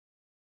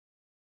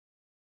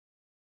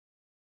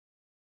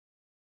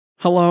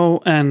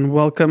Hello and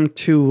welcome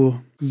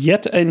to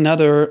yet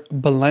another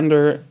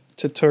Blender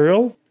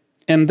tutorial.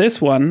 In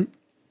this one,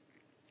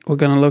 we're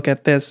going to look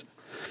at this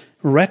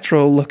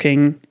retro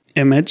looking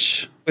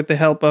image with the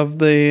help of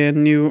the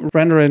new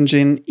render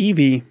engine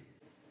Eevee.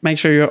 Make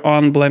sure you're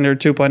on Blender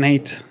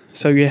 2.8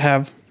 so you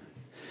have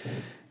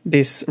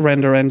this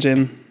render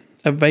engine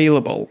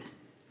available.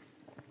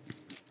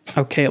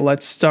 Okay,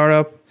 let's start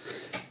up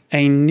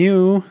a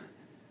new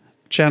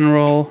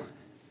general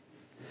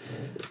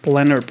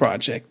Blender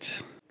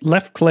project.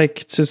 Left click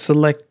to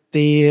select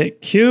the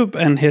cube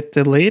and hit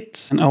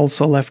delete, and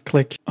also left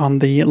click on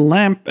the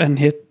lamp and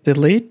hit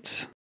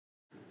delete.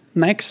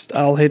 Next,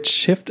 I'll hit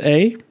Shift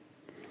A.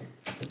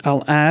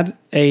 I'll add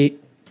a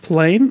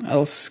plane.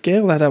 I'll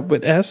scale that up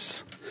with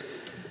S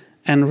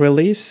and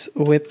release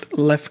with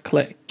left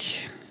click.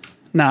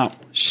 Now,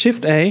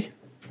 Shift A,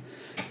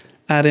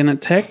 add in a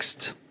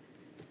text.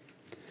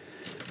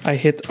 I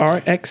hit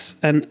RX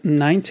and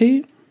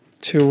 90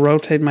 to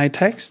rotate my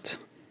text.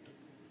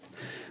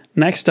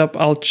 Next up,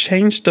 I'll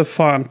change the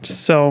font.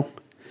 So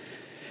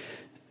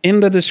in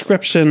the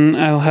description,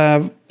 I'll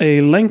have a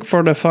link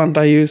for the font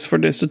I use for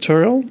this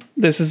tutorial.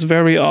 This is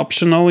very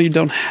optional. You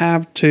don't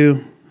have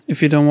to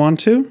if you don't want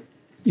to.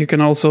 You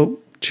can also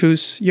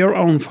choose your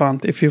own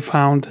font if you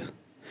found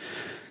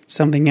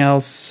something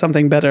else,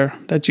 something better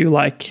that you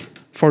like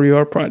for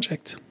your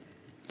project.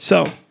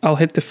 So I'll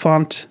hit the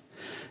font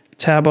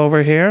tab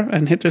over here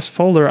and hit this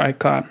folder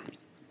icon.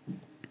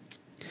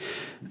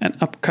 And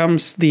up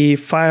comes the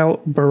file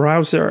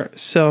browser.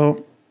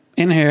 So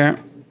in here,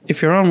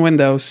 if you're on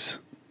Windows,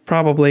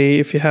 probably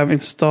if you have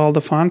installed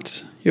the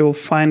font, you will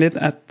find it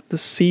at the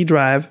C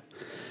drive,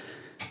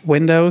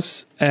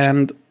 Windows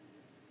and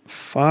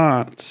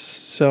fonts.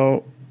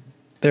 So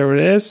there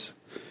it is.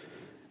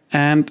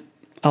 And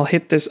I'll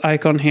hit this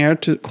icon here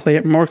to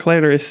more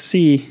clearly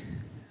see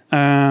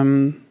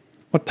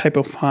what type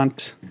of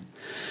font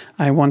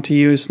I want to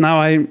use. Now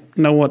I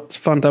know what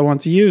font I want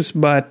to use,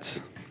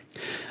 but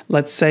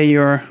let's say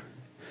you're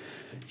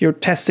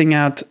testing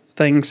out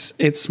things.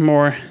 It's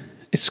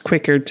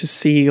quicker to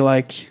see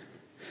like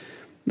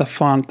the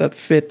font that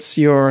fits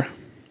your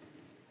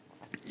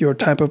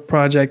type of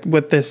project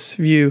with this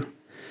view,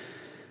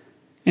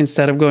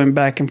 instead of going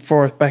back and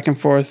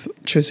forth,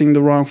 choosing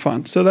the wrong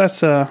font. So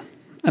that's a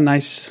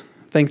nice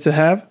thing to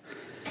have.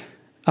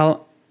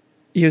 I'll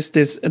use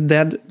this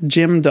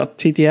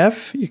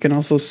deadgym.ttf. You can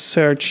also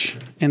search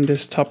in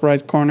this top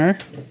right corner,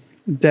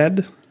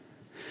 dead,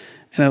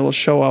 and it will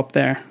show up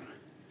there.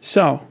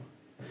 So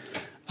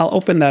I'll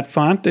open that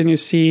font and you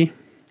see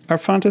our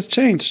font has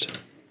changed.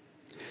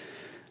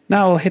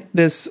 Now I'll hit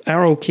this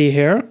arrow key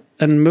here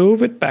and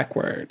move it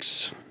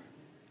backwards.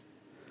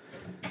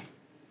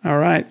 All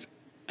right.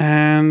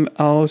 And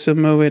I'll also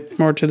move it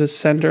more to the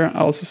center.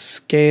 I'll also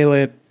scale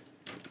it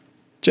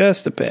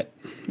just a bit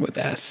with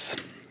S.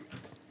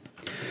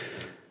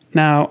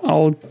 Now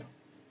I'll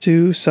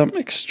do some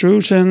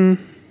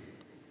extrusion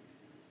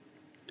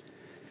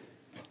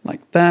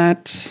like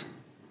that.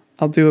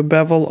 I'll do a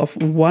bevel of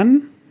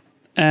 1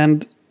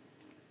 and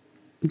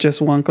just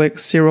one click,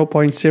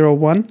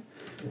 0.01.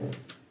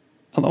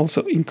 I'll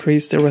also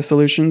increase the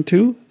resolution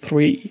to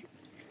 3.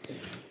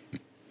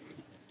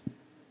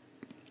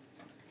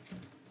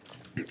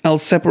 I'll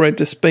separate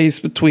the space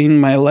between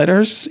my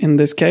letters in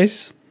this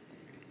case.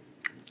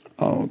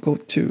 I'll go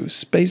to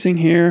spacing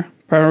here,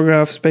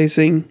 paragraph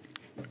spacing,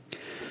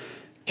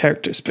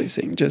 character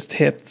spacing. Just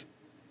hit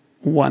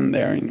 1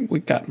 there and we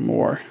got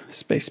more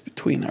space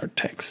between our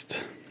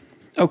text.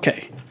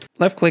 Okay,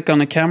 left click on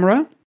the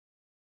camera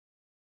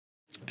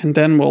and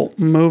then we'll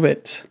move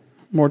it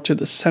more to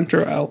the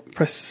center. I'll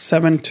press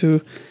 7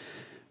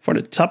 for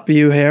the top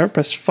view here,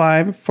 press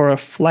 5 for a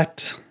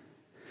flat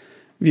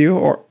view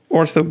or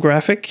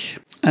orthographic,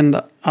 and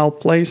I'll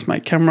place my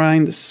camera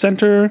in the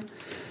center.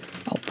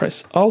 I'll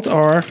press Alt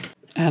R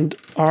and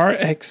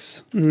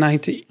RX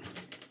 90.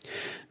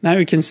 Now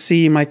you can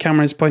see my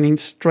camera is pointing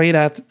straight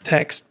at the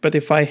text, but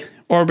if I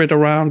orbit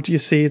around, you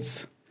see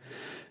it's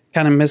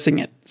kind of missing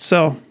it.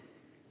 So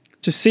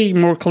to see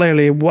more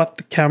clearly what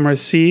the camera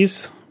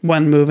sees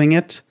when moving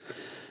it,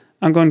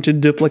 I'm going to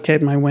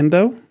duplicate my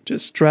window.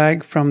 Just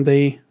drag from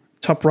the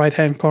top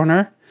right-hand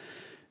corner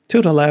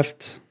to the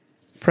left,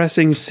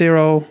 pressing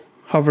 0,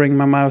 hovering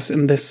my mouse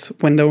in this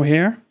window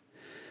here.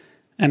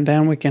 And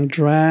then we can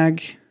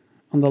drag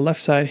on the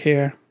left side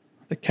here,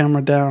 the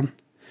camera down.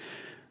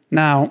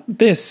 Now,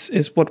 this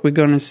is what we're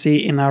going to see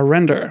in our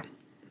render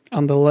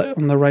on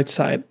the right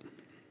side.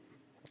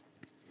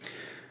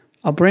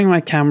 I'll bring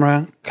my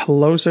camera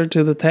closer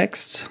to the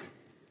text.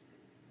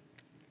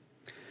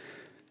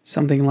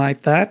 Something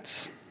like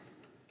that.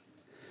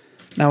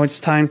 Now it's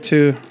time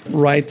to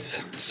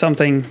write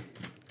something.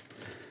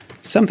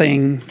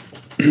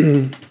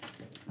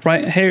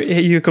 Right here,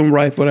 you can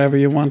write whatever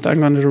you want. I'm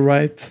going to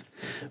write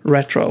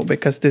retro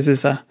because this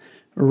is a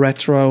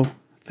retro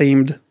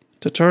themed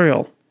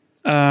tutorial.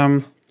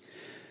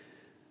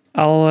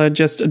 I'll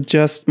just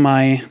adjust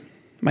my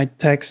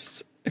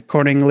text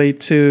accordingly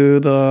to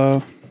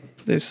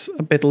this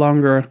a bit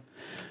longer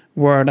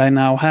word I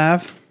now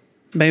have.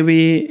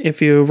 Maybe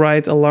if you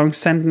write a long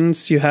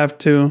sentence, you have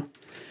to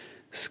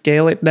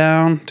scale it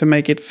down to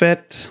make it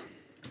fit.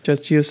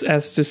 Just use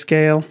S to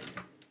scale.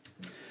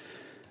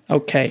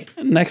 Okay,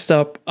 next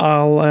up,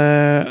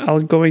 I'll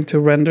go into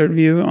rendered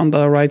view on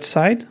the right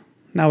side.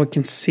 Now we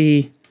can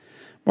see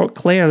more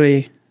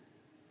clearly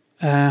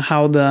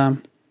how the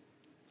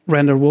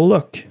render will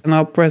look. And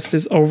I'll press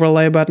this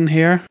overlay button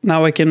here.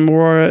 Now I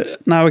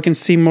can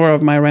see more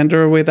of my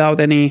render without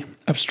any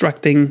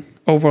obstructing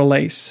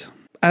overlays.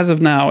 As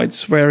of now,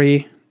 it's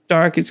very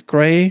dark, it's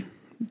gray,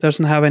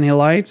 doesn't have any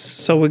lights,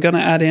 so we're gonna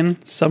add in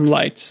some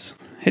lights.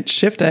 Hit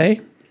Shift A,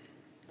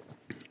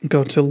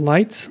 go to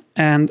Light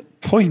and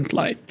Point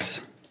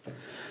Light.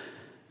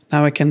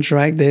 Now I can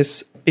drag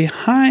this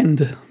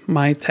behind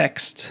my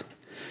text,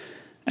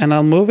 and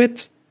I'll move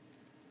it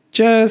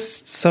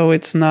just so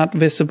it's not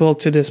visible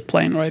to this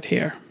plane right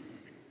here.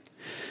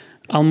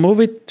 I'll move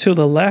it to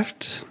the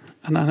left,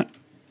 and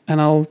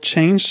I'll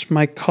change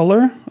my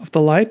color of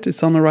the light.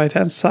 It's on the right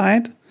hand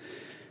side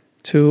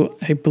to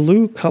a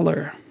blue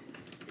color.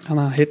 And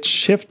I'll hit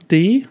Shift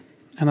D,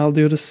 and I'll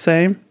do the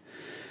same.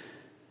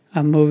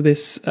 I'll move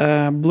this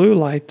blue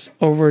light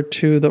over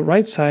to the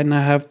right side, and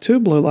I have two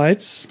blue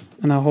lights.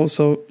 And I'll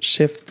also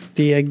Shift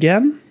D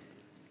again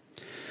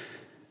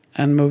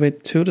and move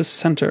it to the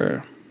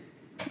center.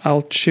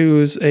 I'll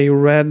choose a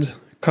red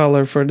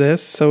color for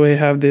this, so we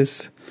have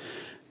this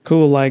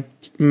cool like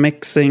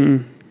mix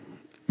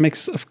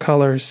of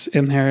colors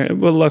in here. It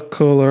will look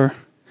cooler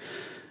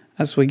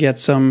as we get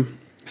some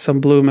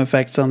bloom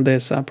effects on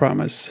this, I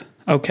promise.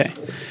 Okay,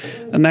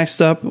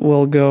 next up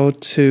we'll go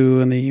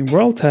to the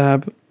World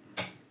tab,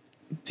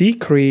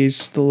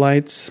 decrease the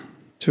lights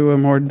to a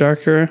more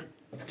darker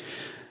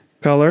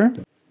color,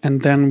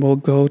 and then we'll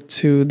go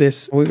to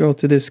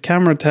this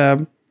camera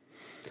tab,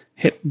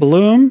 hit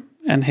bloom,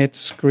 and hit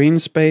screen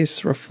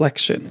space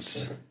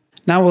reflections.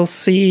 Now we'll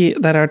see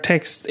that our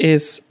text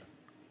is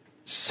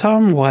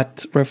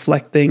somewhat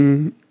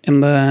reflecting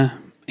in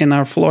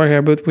our floor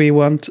here, but we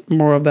want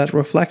more of that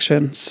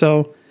reflection.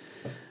 So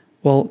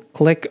we'll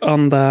click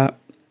on the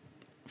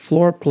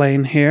floor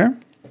plane here,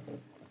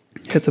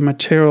 hit the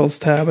materials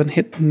tab and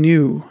hit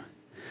new.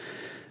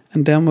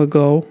 And then we'll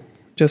go,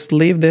 just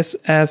leave this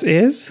as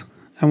is,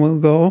 and we'll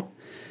go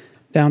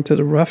down to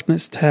the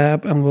roughness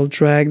tab and we'll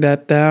drag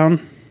that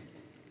down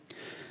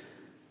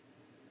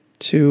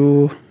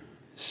to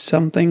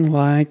something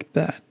like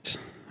that.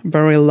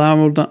 Very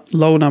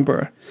low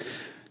number.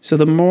 So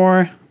the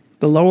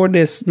lower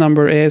this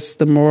number is,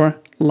 the more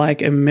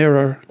like a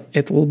mirror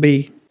it will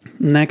be.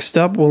 Next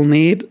up, we'll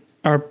need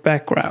our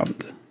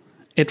background.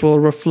 It will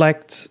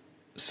reflect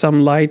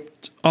some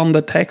light on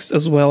the text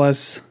as well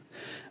as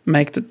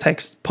make the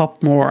text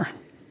pop more.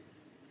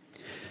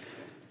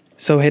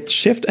 So hit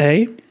Shift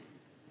A,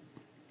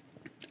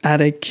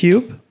 add a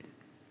cube,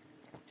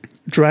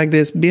 drag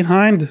this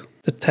behind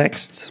the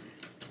text,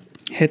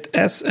 hit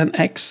S and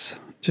X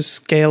to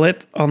scale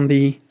it on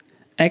the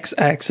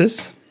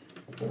X-axis,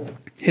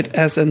 hit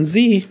S and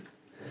Z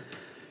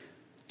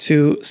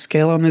to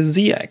scale on the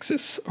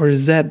Z-axis or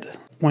Z.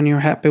 When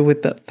you're happy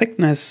with the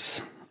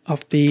thickness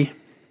of the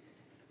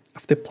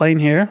plane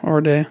here,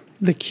 or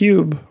the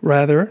cube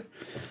rather,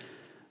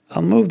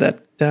 I'll move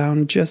that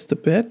down just a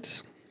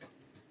bit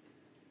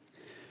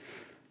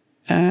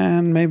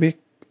and maybe a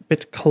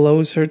bit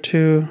closer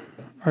to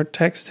our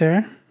text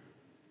here.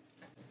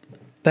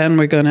 Then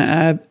we're going to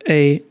add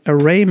a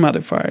array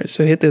modifier.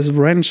 So hit this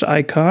wrench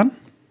icon,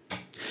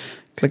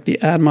 click the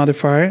add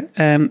modifier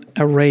and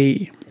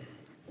array.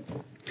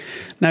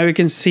 Now you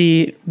can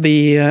see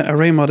the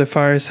array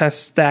modifiers has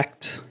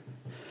stacked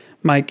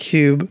my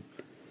cube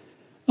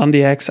on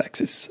the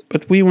x-axis,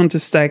 but we want to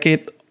stack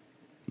it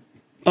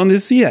on the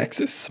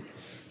z-axis.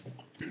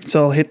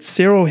 So I'll hit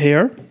 0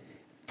 here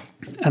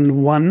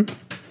and 1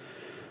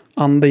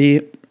 on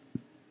the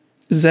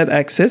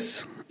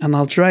z-axis, and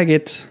I'll drag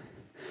it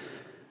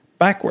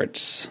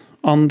backwards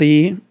on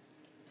the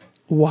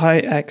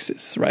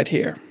y-axis right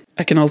here.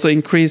 I can also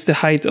increase the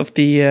height of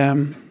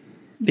the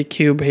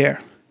cube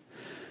here.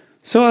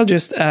 So I'll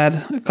just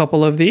add a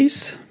couple of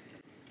these.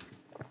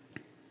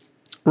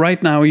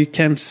 Right now you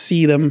can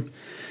see them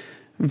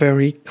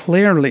very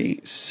clearly.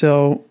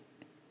 So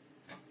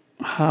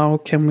how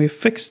can we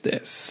fix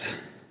this?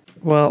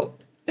 Well,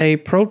 a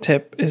pro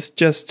tip is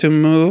just to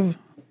move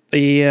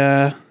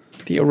the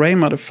array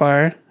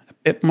modifier a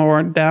bit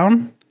more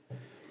down,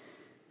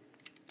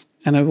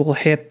 and it will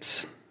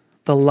hit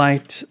the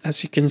light.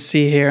 As you can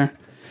see here,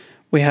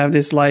 we have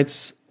these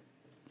lights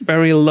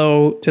very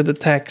low to the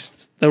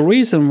text. The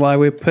reason why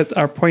we put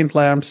our point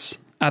lamps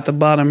at the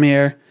bottom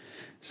here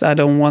is I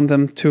don't want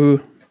them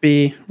to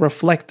be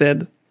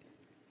reflected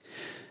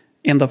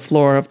in the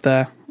floor of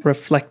the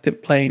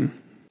reflective plane.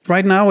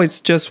 Right now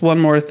it's just one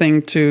more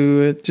thing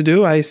to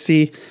do. I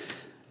see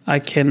I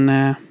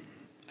can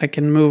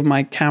move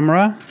my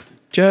camera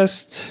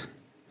just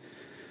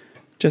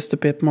a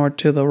bit more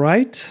to the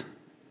right,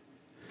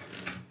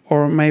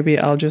 or maybe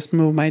I'll just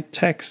move my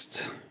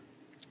text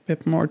a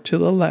bit more to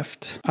the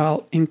left.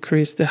 I'll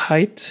increase the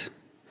height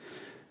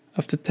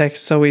of the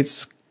text so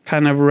it's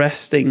kind of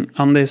resting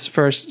on this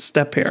first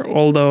step here,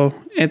 although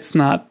it's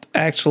not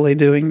actually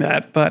doing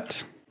that.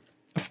 But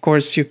of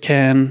course you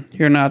can.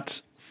 You're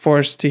not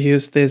forced to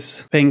use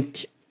this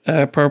pink,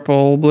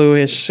 purple,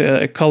 bluish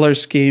color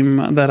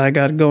scheme that I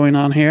got going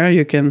on here.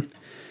 You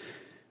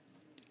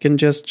can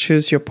just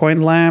choose your point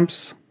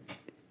lamps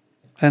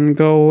and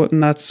go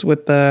nuts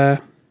with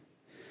the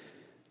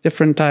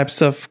different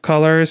types of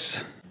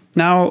colors.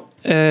 Now,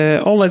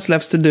 all that's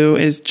left to do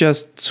is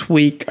just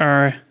tweak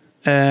our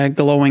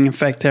glowing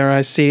effect here.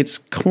 I see it's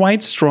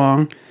quite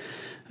strong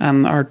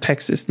and our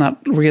text is not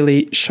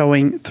really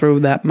showing through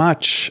that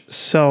much.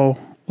 So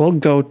we'll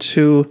go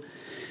to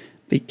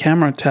the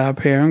camera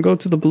tab here and go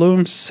to the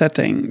bloom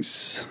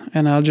settings,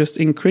 and I'll just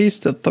increase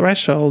the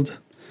threshold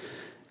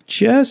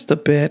just a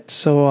bit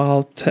so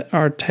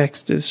our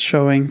text is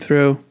showing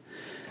through.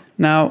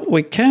 Now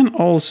we can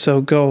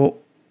also go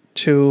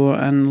to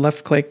and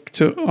left click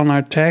on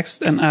our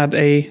text and add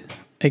a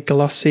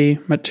glossy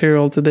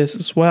material to this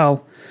as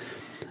well.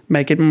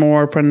 Make it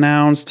more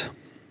pronounced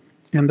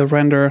in the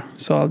render.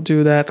 So I'll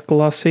do that,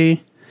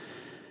 glossy,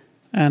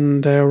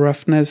 and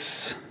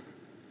roughness.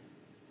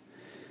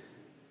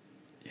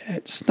 Yeah,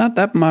 it's not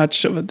that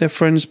much of a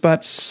difference,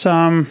 but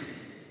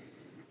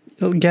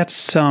you'll get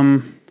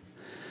some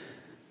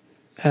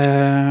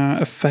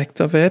effect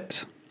of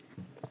it.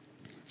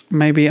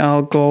 Maybe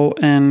I'll go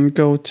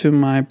to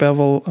my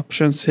bevel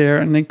options here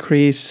and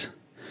increase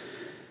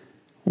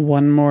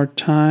one more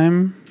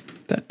time.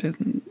 That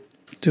didn't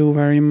do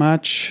very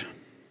much.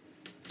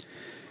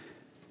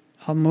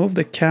 I'll move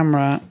the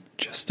camera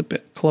just a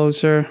bit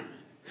closer.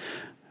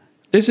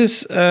 This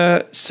is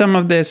some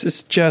of this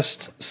is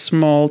just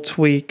small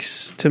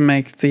tweaks to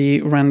make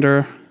the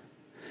render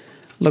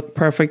look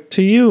perfect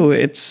to you.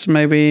 It's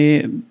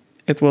maybe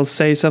it will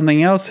say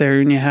something else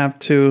here, and you have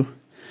to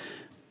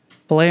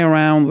play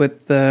around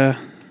with the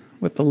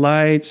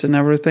lights and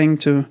everything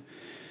to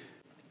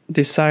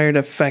desired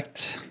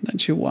effect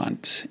that you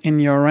want in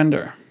your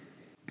render.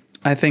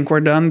 I think we're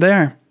done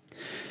there.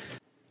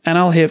 And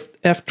I'll hit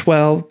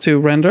F12 to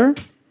render,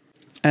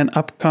 and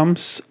up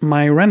comes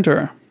my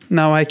render.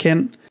 Now I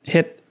can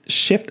hit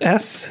Shift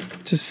S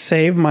to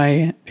save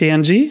my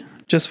PNG.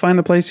 Just find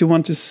the place you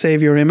want to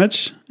save your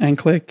image and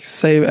click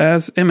Save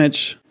as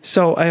Image.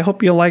 So I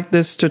hope you liked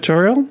this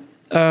tutorial.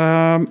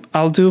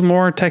 I'll do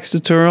more text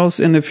tutorials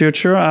in the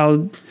future.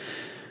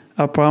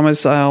 I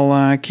promise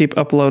I'll keep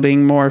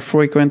uploading more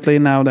frequently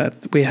now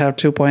that we have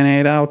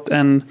 2.8 out,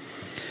 and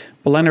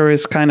Blender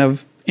is kind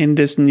of in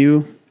this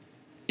new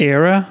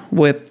era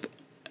with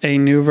a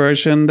new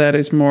version that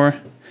is more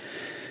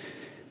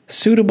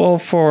suitable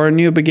for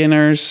new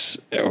beginners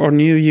or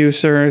new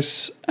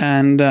users,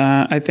 and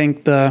I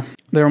think there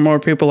are more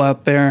people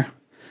out there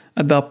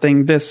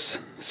adopting this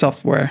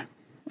software.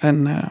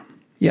 And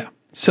yeah,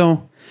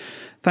 so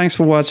thanks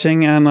for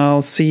watching, and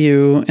I'll see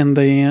you in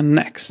the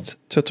next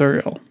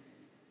tutorial.